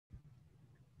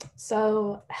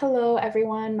Hello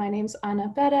everyone. My name's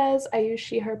Ana Perez. I use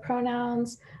she, her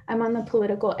pronouns. I'm on the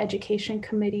Political Education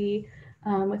Committee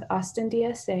with Austin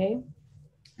DSA.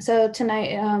 So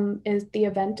tonight the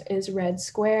event is Red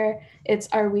Square. It's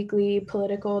our weekly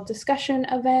political discussion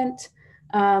event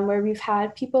where we've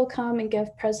had people come and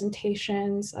give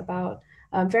presentations about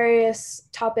various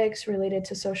topics related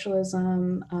to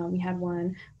socialism. We had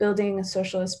one building a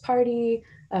socialist party,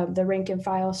 the rank and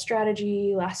file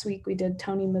strategy. Last week we did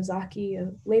Tony Mazzocchi,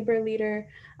 a labor leader.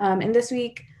 And this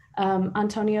week,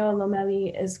 Antonio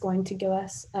Lomelí is going to give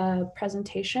us a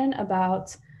presentation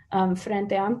about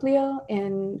Frente Amplio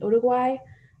in Uruguay,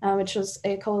 which was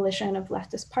a coalition of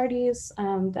leftist parties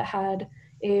that had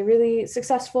a really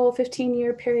successful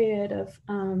 15-year period of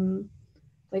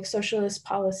socialist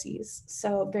policies.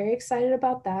 So very excited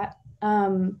about that.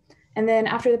 And then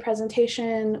after the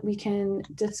presentation, we can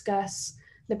discuss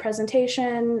the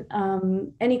presentation,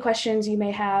 any questions you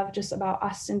may have just about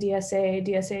Austin DSA,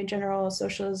 DSA in general,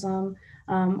 socialism,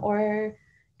 or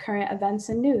current events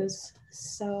and news.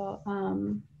 So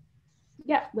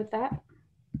yeah, with that.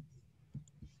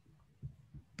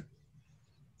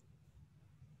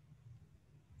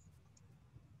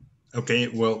 Okay,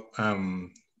 well, hi,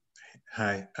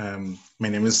 my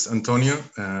name is Antonio.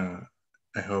 I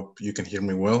hope you can hear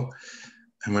me well.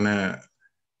 I'm gonna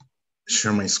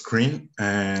share my screen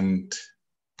and...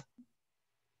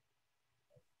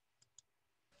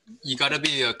 You gotta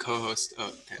be a co-host. Oh,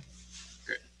 okay,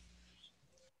 great.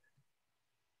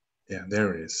 Yeah,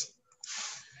 there it is.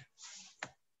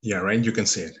 Yeah, right, you can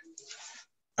see it.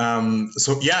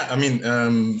 So yeah, I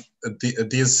mean,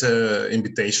 this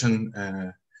invitation,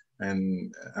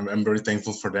 and I'm very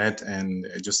thankful for that. And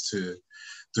just to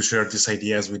share these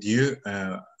ideas with you.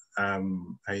 I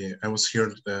was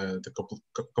here a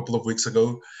couple of weeks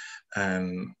ago,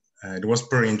 and it was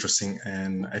very interesting.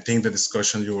 And I think the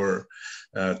discussion you were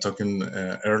talking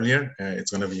earlier,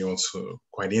 it's going to be also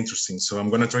quite interesting. So I'm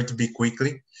going to try to be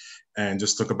quickly and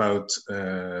just talk about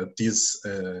this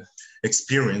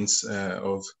experience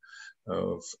of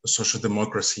social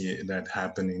democracy that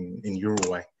happened in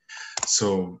Uruguay.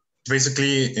 So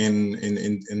basically,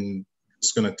 in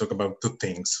just going to talk about two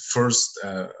things. First,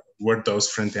 where does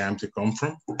Frente Amplio come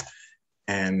from?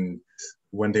 And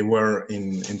when they were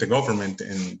in the government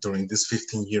and during this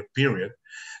 15-year period,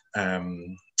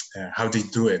 how they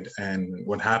do it and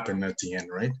what happened at the end,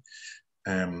 right?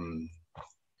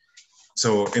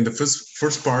 So in the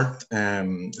first part,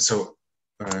 we're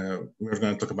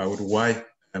going to talk about Uruguay.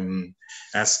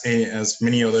 As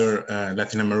many other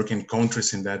Latin American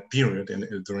countries in that period and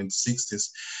during the 60s,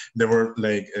 they were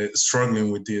like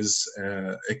struggling with this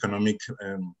economic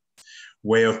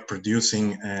way of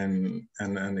producing and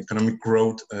economic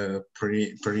growth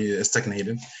pretty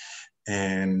stagnated.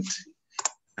 And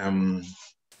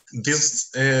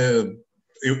this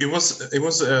it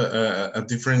was a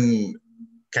different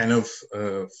kind of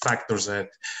factors that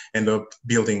end up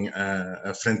building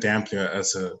a Frente Amplio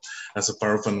as a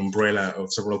part of an umbrella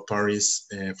of several parties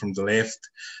from the left,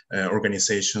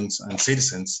 organizations and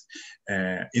citizens.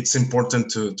 It's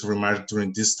important to remark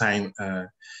during this time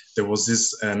there was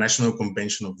this National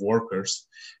Convention of Workers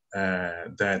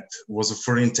that was a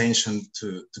full intention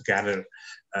to gather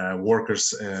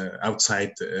workers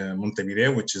outside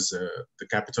Montevideo, which is the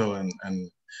capital and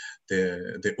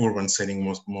the urban setting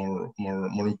was more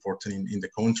important in the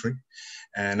country.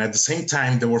 And at the same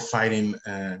time, they were fighting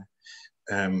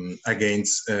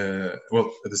against, the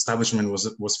establishment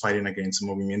was fighting against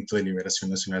Movimiento de Liberación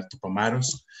Nacional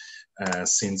Tupamaros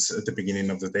since the beginning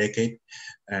of the decade.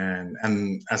 And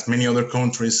as many other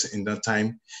countries in that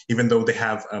time, even though they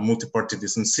have a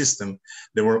multi-partisan system,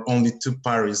 there were only two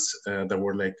parties that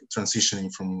were like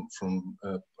transitioning from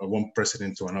one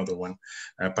president to another one,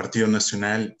 Partido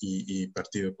Nacional y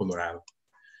Partido Colorado.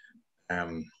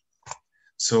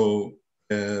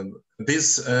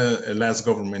 This last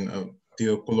government of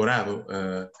Partido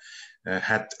Colorado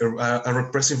had a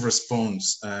repressive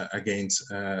response against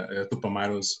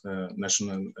Tupamaro's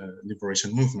National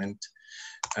Liberation Movement.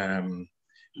 A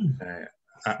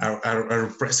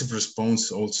repressive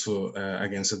response also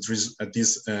against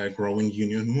this growing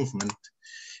union movement.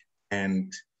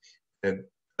 And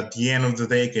at the end of the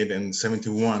decade in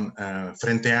 71,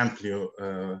 Frente Amplio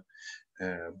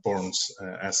borns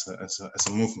as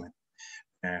a movement.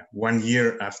 1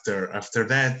 year after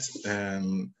that,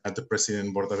 the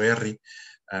President Bordaberry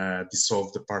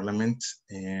dissolved the parliament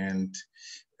and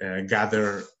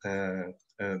gathered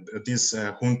this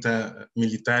junta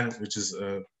militar, which is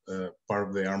part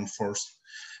of the armed force,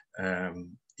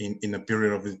 in a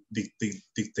period of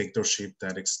dictatorship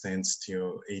that extends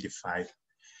till 85.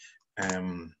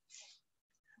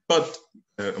 But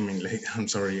I mean, like, I'm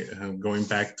sorry, going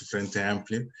back to Frente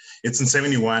Amplio, it's in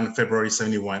 71, February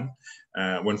 71,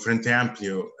 when Frente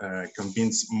Amplio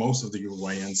convinced most of the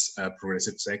Uruguayans,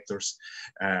 progressive sectors,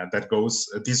 that goes.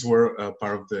 These were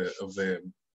part of the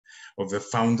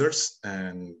founders,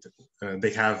 and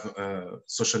they have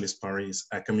socialist parties,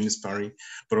 a communist party,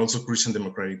 but also Christian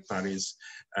democratic parties,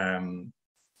 and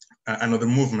other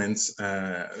movements,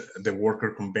 the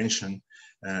worker convention,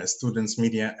 students,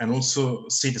 media, and also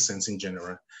citizens in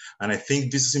general. And I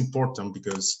think this is important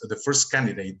because the first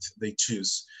candidate they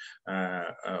choose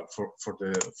for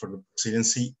the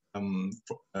presidency,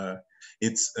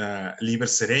 it's Liber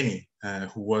Sereni,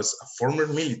 who was a former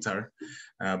military,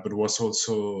 but was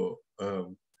also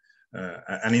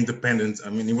an independent.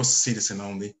 I mean, he was a citizen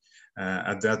only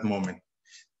at that moment.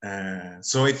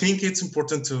 So I think it's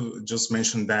important to just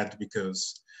mention that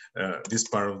because this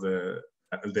part of the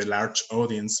large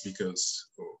audience, because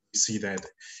we see that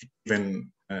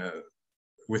even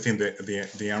within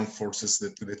the armed forces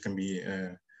that can be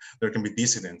there can be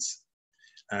dissidents.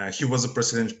 He was a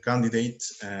presidential candidate,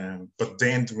 but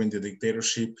then during the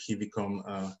dictatorship, he became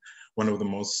one of the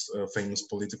most famous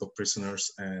political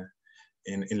prisoners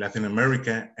in Latin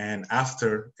America. And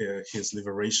after his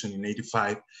liberation in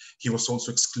 '85, he was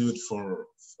also excluded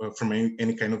from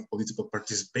any kind of political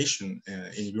participation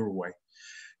in Uruguay.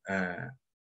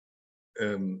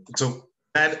 So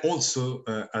that also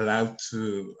allowed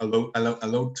to other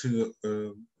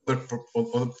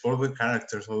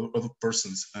characters, other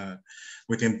persons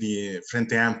within the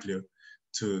Frente Amplio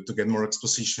to get more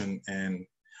exposition, and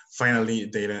finally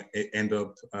they end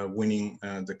up winning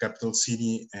the capital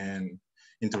city, and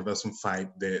in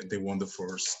 2005 they won the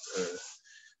first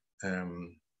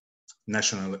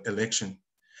national election.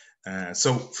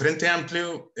 So Frente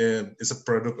Amplio is a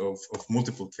product of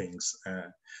multiple things.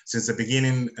 Since the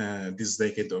beginning, this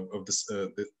decade of the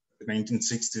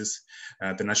 1960s,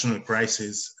 the national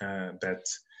crisis and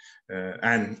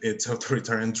its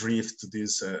authoritarian drift to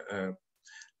this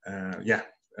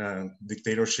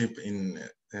dictatorship in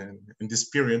this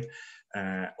period.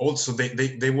 Also,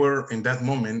 they were in that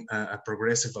moment a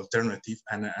progressive alternative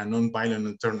and a non-violent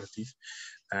alternative,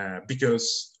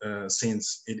 because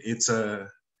since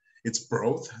it's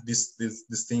broad. This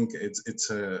thing it's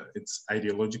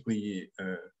ideologically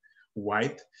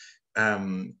wide.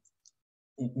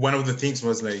 One of the things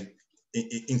was like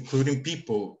including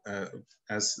people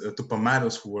as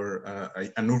Tupamaros, who were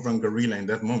an urban guerrilla in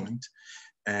that moment,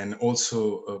 and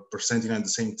also presenting at the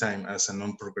same time as a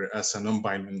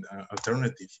non-violent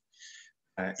alternative.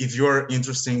 If you are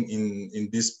interested in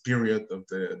this period of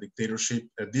the dictatorship,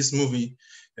 this movie,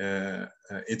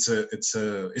 it's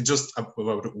just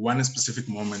about one specific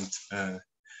moment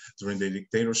during the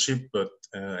dictatorship, but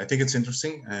I think it's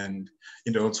interesting, and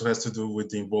it also has to do with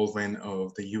the involvement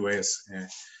of the U.S.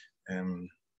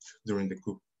 During the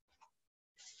coup.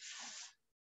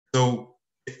 So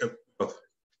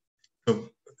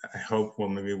I hope, well,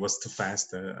 maybe it was too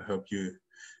fast. I hope you.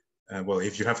 Well,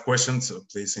 if you have questions,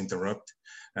 please interrupt.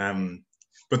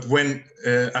 But when,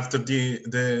 after the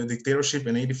dictatorship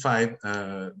in '85,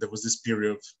 there was this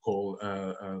period called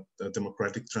the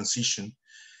democratic transition.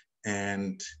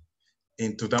 And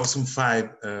in 2005,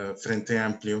 Frente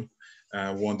Amplio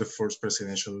won the first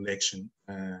presidential election.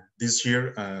 This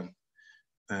year,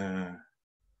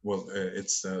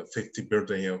 it's the 50th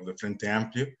birthday of the Frente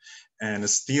Amplio, and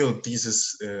still this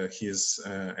is his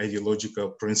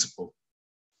ideological principle.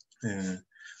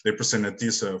 They presented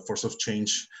this force of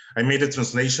change. I made a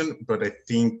translation, but I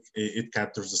think it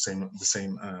captures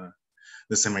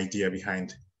the same idea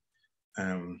behind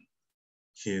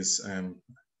his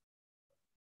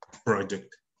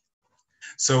project.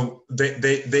 So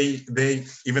they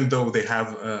even though they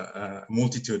have a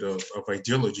multitude of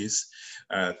ideologies,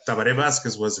 Tabaré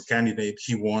Vázquez was a candidate.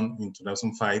 He won in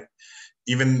 2005.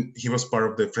 Even he was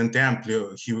part of the Frente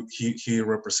Amplio. He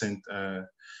represent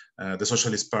the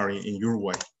Socialist Party in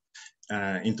Uruguay.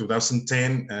 In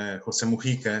 2010, José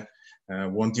Mujica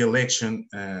won the election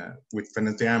with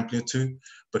Frente Amplio too,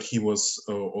 but he was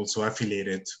also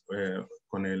affiliated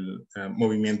con el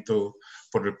Movimiento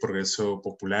por el Progreso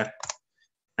Popular.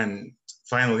 And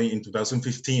finally, in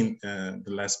 2015, the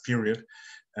last period,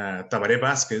 Tabaré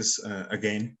Vázquez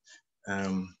again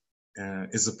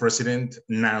is the president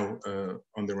now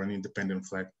under an independent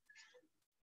flag.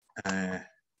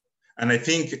 And I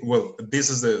think, well, this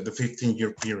is the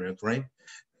 15-year period, right?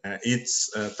 It's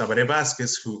Tabaré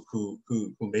Vázquez who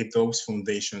laid those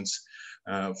foundations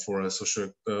for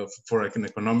an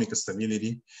economic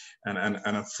stability and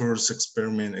a first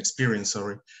experience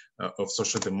of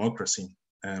social democracy.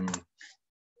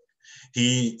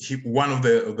 one of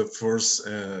the first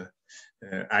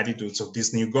attitudes of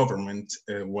this new government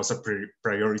was a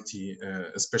priority,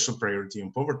 a special priority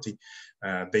on poverty.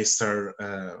 They start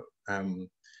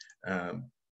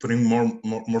putting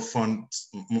more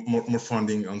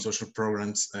funding on social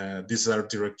programs. These are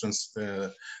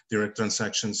direct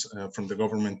transactions from the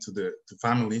government to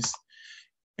families,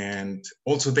 and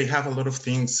also they have a lot of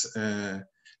things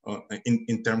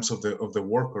in terms of the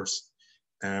workers.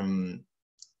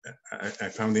 I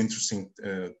found interesting,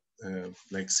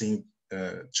 like seeing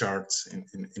charts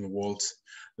in walls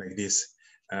like this.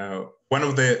 One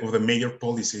of the major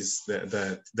policies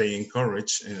that they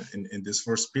encouraged in this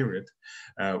first period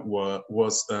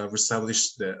was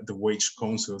establish the wage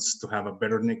councils to have a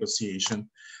better negotiation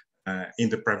in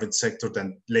the private sector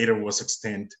than later was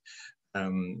extended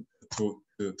to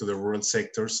the rural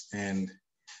sectors. And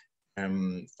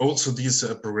also this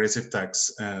progressive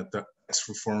tax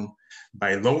reform,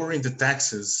 by lowering the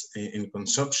taxes in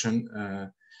consumption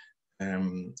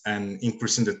and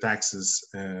increasing the taxes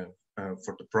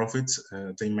for the profits,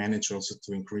 they manage also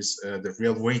to increase the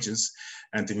real wages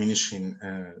and diminishing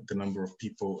the number of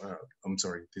people. I'm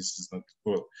sorry, this is not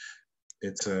well.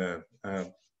 It's the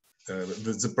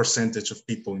percentage of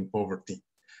people in poverty,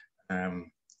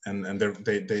 and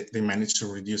they manage to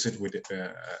reduce it with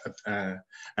an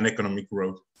economic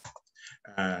growth.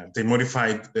 They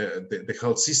modified the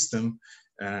health system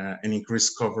and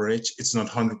increased coverage. It's not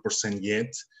 100%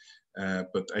 yet,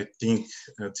 but I think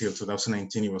till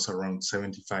 2019 it was around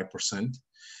 75%.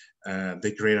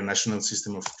 They create a national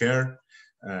system of care.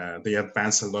 They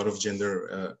advance a lot of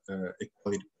gender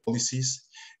equality policies,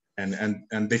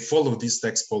 and they follow this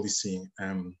tax policy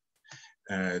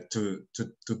to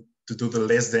do the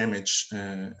less damage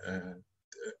in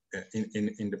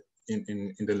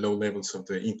the low levels of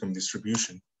the income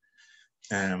distribution.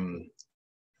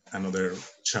 Another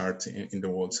chart in the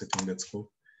walls, I think that's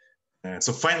cool.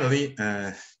 So finally,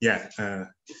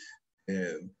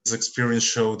 this experience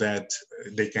show that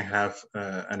they can have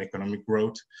an economic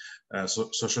growth,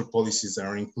 social policies that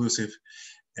are inclusive,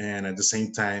 and at the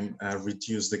same time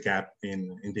reduce the gap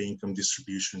in the income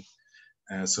distribution.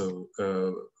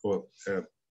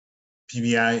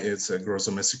 PBI is a gross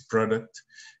domestic product,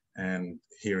 and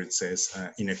here it says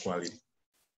inequality.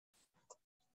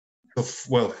 So,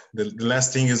 well, the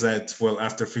last thing is that, well,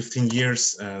 after 15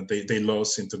 years, they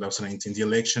lost in 2019 the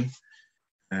election.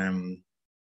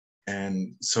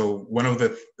 And so one of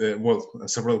a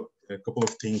couple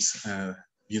of things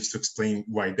used to explain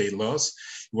why they lost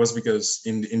was because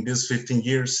in these 15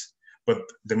 years, but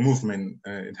the movement,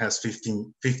 it has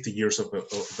 50 years of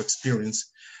experience.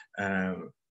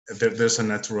 There's a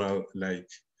natural, like,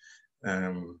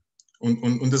 un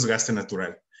desgaste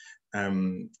natural.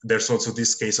 There's also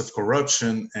this case of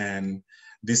corruption, and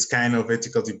this kind of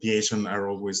ethical deviation are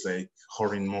always like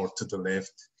hoarding more to the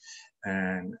left.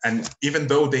 And even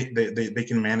though they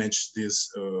can manage this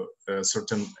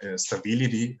certain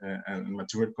stability and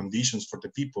material conditions for the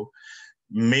people,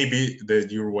 maybe the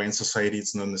Uruguayan society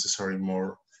is not necessarily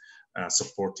more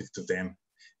supportive to them.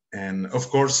 And of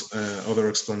course, other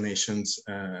explanations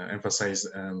emphasize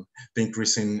the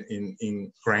increase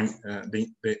in crime, the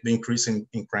increase in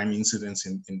crime incidents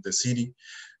in the city,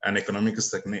 and economic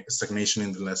stagnation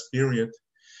in the last period,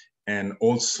 and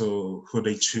also who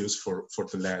they choose for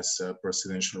the last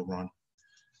presidential run.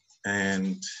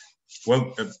 And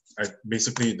well,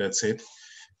 basically that's it.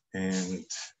 And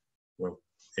well,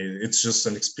 it's just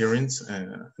an experience,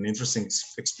 an interesting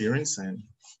experience, and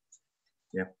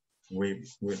yeah.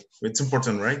 It's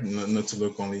important, right? Not to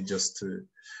look only just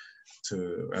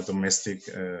to a domestic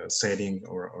setting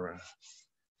or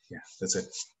yeah, that's it.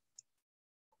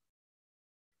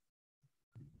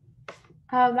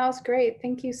 That was great.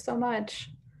 Thank you so much.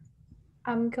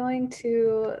 I'm going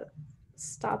to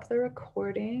stop the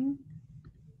recording.